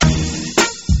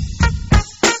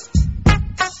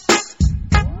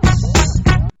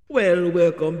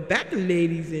welcome back,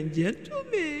 ladies and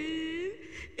gentlemen.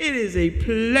 It is a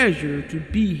pleasure to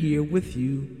be here with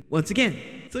you once again.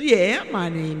 So yeah, my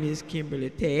name is Kimberly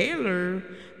Taylor,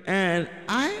 and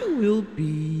I will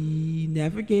be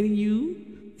navigating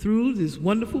you through this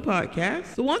wonderful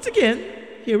podcast. So once again,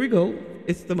 here we go.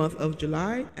 It's the month of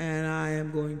July, and I am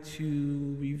going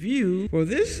to review, for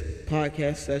this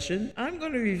podcast session, I'm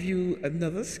going to review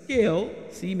another scale,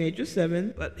 C major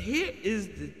 7, but here is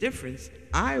the difference.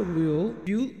 I will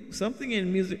view something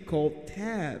in music called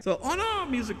tabs. So on our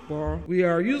music bar, we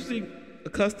are usually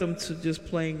accustomed to just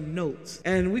playing notes,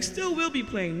 and we still will be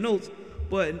playing notes,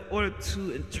 but in order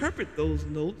to interpret those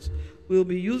notes, we'll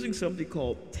be using something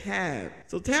called tabs.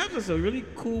 So tabs is a really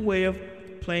cool way of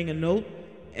playing a note,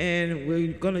 and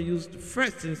we're going to use the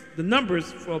frets, the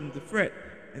numbers from the fret,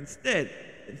 instead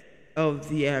of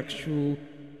the actual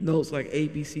notes like A,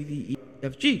 B, C, D, E,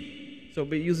 F, G. So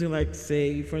we're using, like,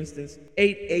 say, for instance,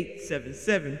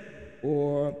 8877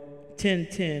 or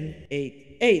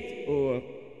 101088 or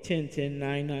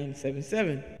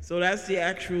 10109977. So that's the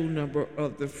actual number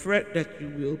of the fret that you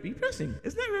will be pressing.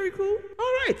 Isn't that very cool?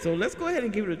 All right, so let's go ahead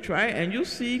and give it a try, and you'll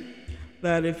see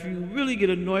that if you really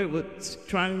get annoyed with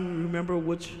trying to remember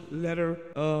which letter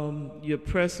you're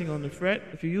pressing on the fret,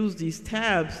 if you use these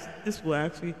tabs, this will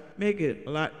actually make it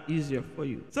a lot easier for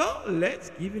you. So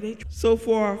let's give it a try. So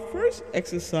for our first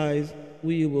exercise,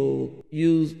 we will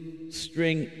use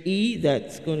string E.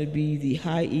 That's going to be the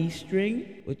high E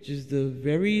string, which is the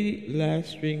very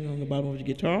last string on the bottom of the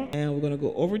guitar. And we're going to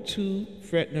go over to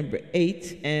fret number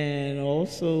 8, and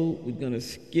also we're going to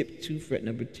skip to fret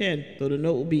number 10. So the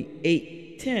note will be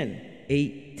 8, 10,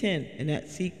 8, 10 in that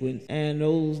sequence. And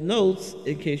those notes,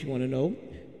 in case you want to know,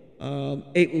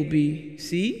 8 will be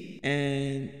C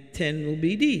and 10 will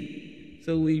be D.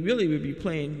 So we really would be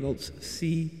playing notes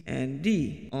C and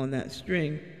D on that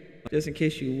string, just in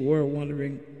case you were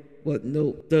wondering what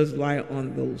note does lie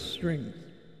on those strings.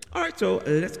 All right, so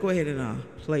let's go ahead and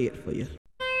play it for you.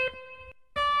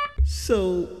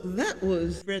 So that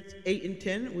was frets 8 and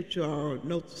 10, which are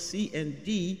notes C and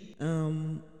D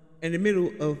in the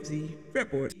middle of the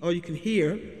fretboard. All you can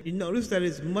hear, you notice that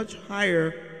it's much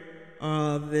higher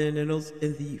than the notes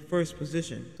in the first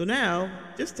position. So now,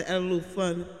 just to add a little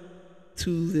fun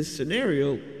to this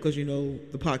scenario, because you know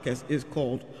the podcast is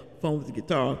called Fun with the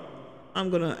Guitar, I'm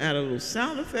going to add a little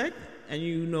sound effect, and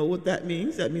you know what that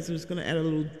means. That means I'm just going to add a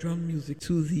little drum music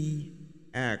to the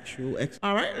actual exercise.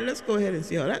 All right, let's go ahead and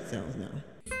see how that sounds now.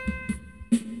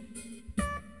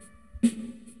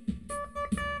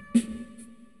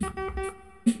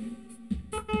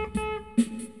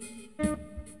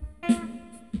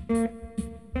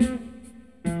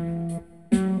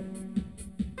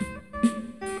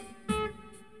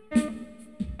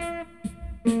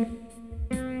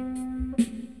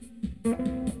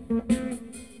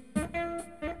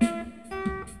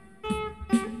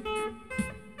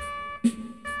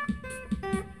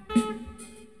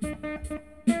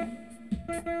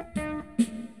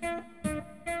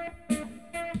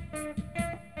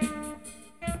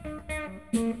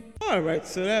 Alright,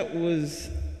 so that was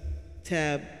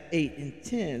tab 8 and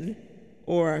 10,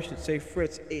 or I should say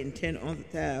frets 8 and 10 on the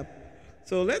tab.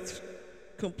 So let's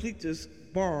complete this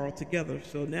bar together.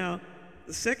 So now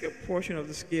the second portion of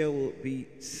the scale will be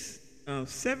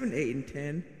 7, 8, and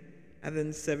 10, and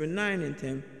then 7, 9, and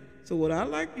 10. So what I'd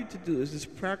like you to do is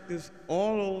just practice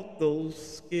all of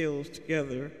those scales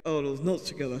together, those notes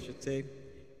together, I should say.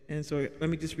 And so let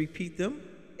me just repeat them.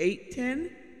 8, 10,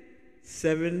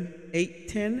 7, 8,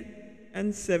 10,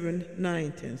 and 7,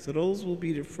 9, 10. So those will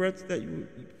be the frets that you will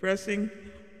be pressing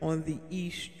on the E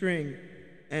string.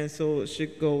 And so it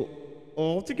should go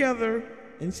all together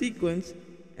in sequence,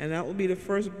 and that will be the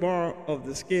first bar of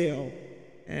the scale.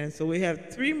 And so we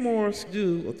have 3 more bars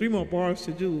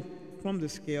to do from the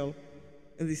scale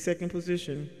in the second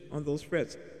position on those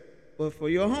frets. But for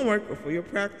your homework or for your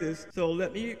practice, so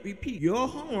let me repeat, your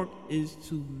homework is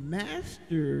to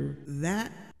master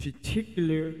that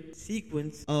particular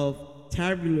sequence of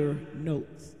tabular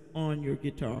notes on your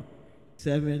guitar.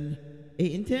 7,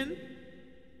 8, and 10,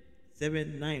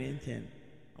 7, 9, and 10.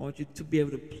 I want you to be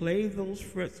able to play those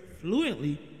frets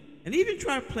fluently, and even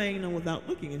try playing them without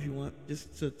looking if you want,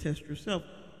 just to test yourself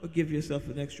or give yourself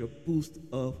an extra boost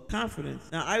of confidence.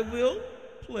 Now, I will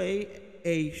play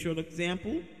a short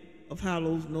example of how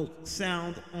those notes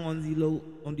sound on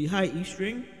the high E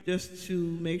string, just to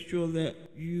make sure that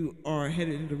you are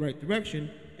headed in the right direction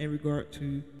in regard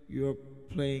to your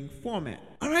playing format.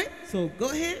 All right, so go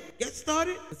ahead, get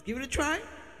started. Let's give it a try.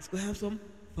 Let's go have some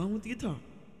fun with the guitar.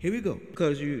 Here we go.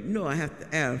 Because you know I have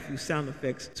to add a few sound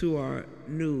effects to our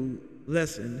new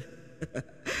lesson.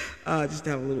 just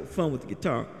to have a little fun with the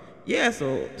guitar. Yeah,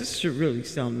 so this should really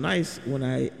sound nice when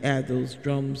I add those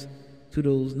drums to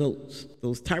those notes,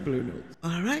 those tabular notes.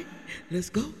 All right, let's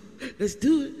go. Let's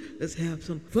do it. Let's have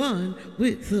some fun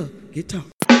with the guitar.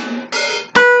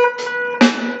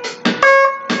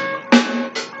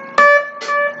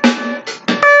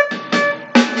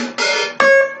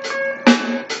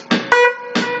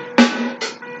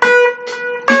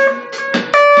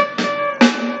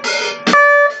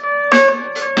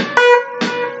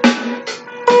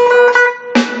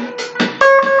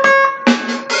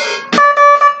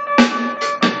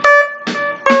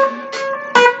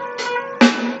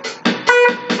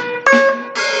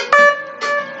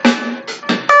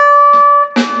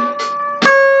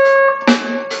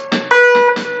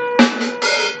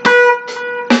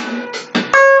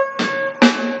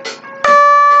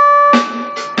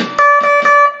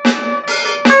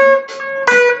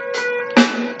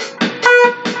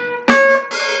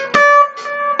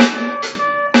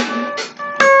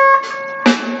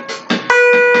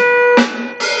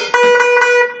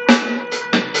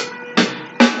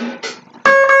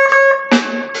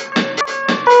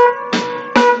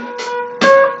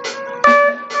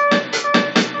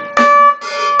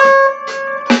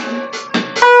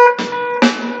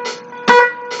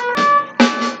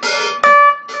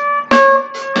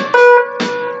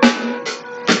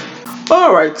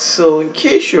 Alright, so in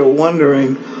case you're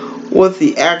wondering what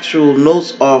the actual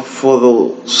notes are for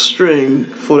the string,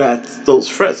 for those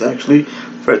frets actually,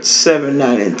 frets 7,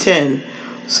 9, and 10,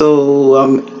 so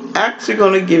I'm actually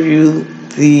going to give you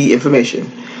the information.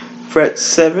 Fret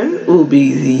 7 will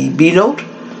be the B note,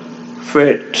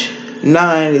 fret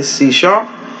 9 is C sharp,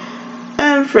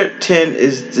 and fret 10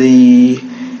 is the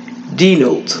D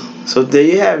note. So there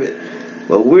you have it.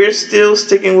 But we're still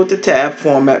sticking with the tab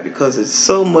format because it's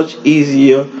so much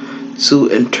easier to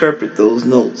interpret those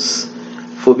notes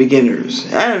for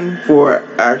beginners and for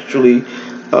actually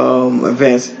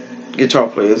advanced guitar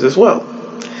players as well.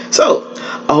 So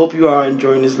I hope you are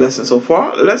enjoying this lesson so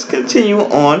far. Let's continue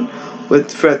on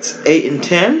with frets 8 and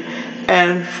 10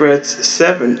 and frets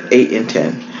 7, 8, and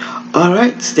 10.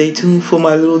 Alright, stay tuned for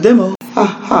my little demo.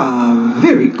 Haha,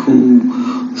 very cool.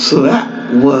 So that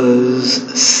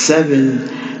was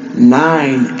 7,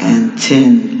 9, and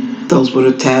 10. Those were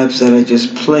the tabs that I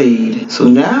just played. So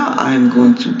now I'm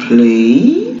going to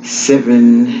play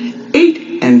 7,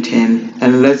 8, and 10.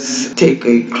 And let's take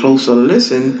a closer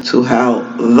listen to how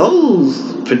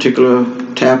those particular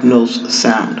tab notes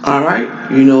sound.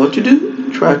 Alright, you know what to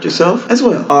do. Try it yourself as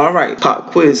well. Alright,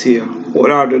 pop quiz here.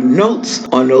 What are the notes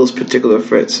on those particular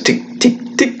frets? Tick, tick,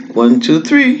 tick. 1, 2,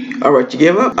 3. Alright, you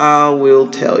give up? I will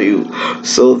tell you.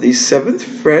 So the 7th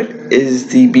fret is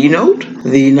the B note,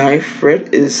 the 9th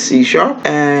fret is C sharp,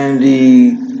 and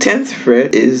the 10th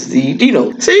fret is the D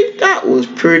note. See, that was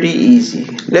pretty easy.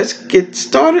 Let's get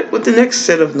started with the next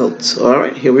set of notes.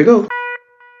 Alright, here we go.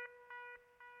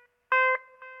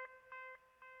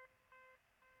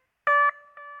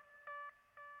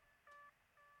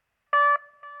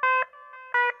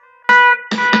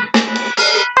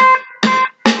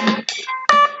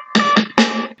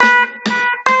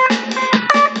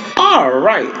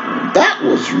 Alright, that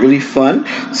was really fun.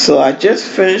 So I just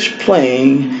finished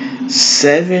playing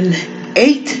 7,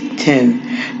 8,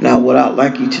 10. Now what I'd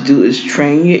like you to do is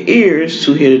train your ears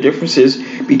to hear the differences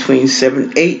between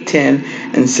 7, 8, 10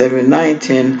 and 7, 9,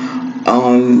 10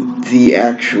 on the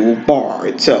actual bar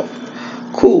itself.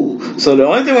 Cool. So the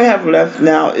only thing we have left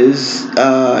now is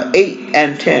 8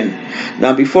 and 10.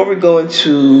 Now before we go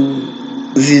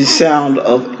into the sound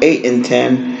of 8 and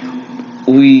 10,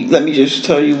 let me just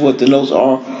tell you what the notes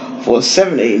are for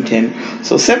 7, 8, and 10.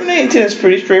 So 7, 8, and 10 is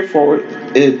pretty straightforward.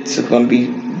 It's going to be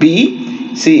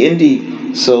B, C, and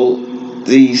D. So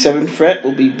the 7th fret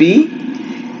will be B,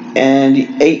 and the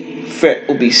 8th fret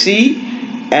will be C,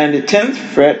 and the 10th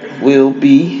fret will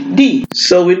be D.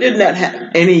 So we did not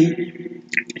have any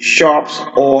sharps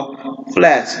or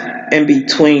flats in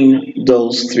between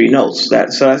those three notes. So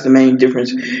that's the main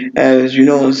difference. As you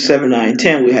know, in 7, 9,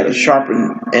 10, we had a sharp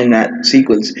in that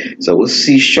sequence, so it was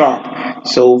C sharp.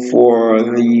 So for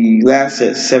the last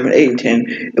set, 7, 8, and 10,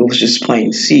 it was just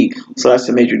plain C. So that's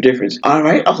the major difference. All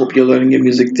right, I hope you're learning your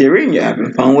music theory and you're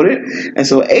having fun with it. And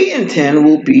so 8 and 10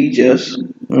 will be just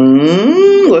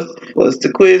what's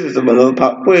the quiz? It's another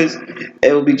pop quiz.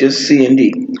 It will be just C and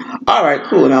D. All right,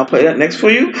 cool. And I'll play that next for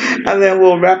you, and then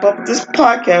we'll wrap up this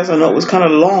podcast. I know it was kind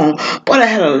of long, but I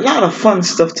had a lot of fun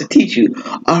stuff to teach you.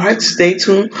 All right, stay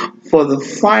tuned for the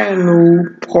final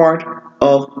part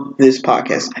of this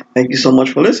podcast. Thank you so much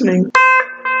for listening.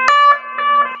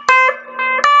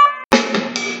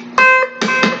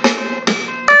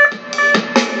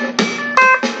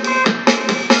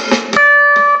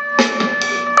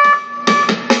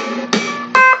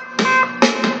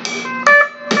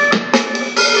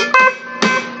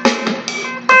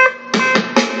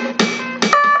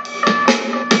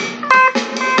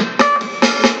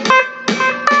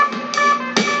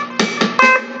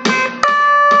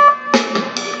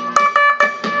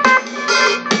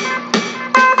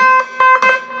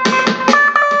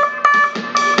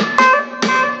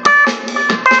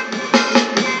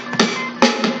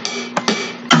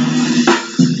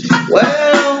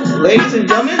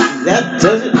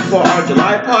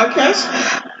 that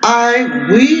podcast. I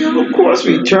will, of course,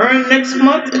 return next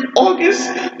month in August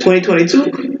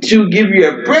 2022 to give you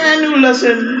a brand new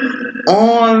lesson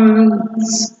on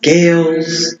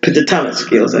scales, pentatonic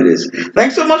scales, that is.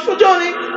 Thanks so much for joining.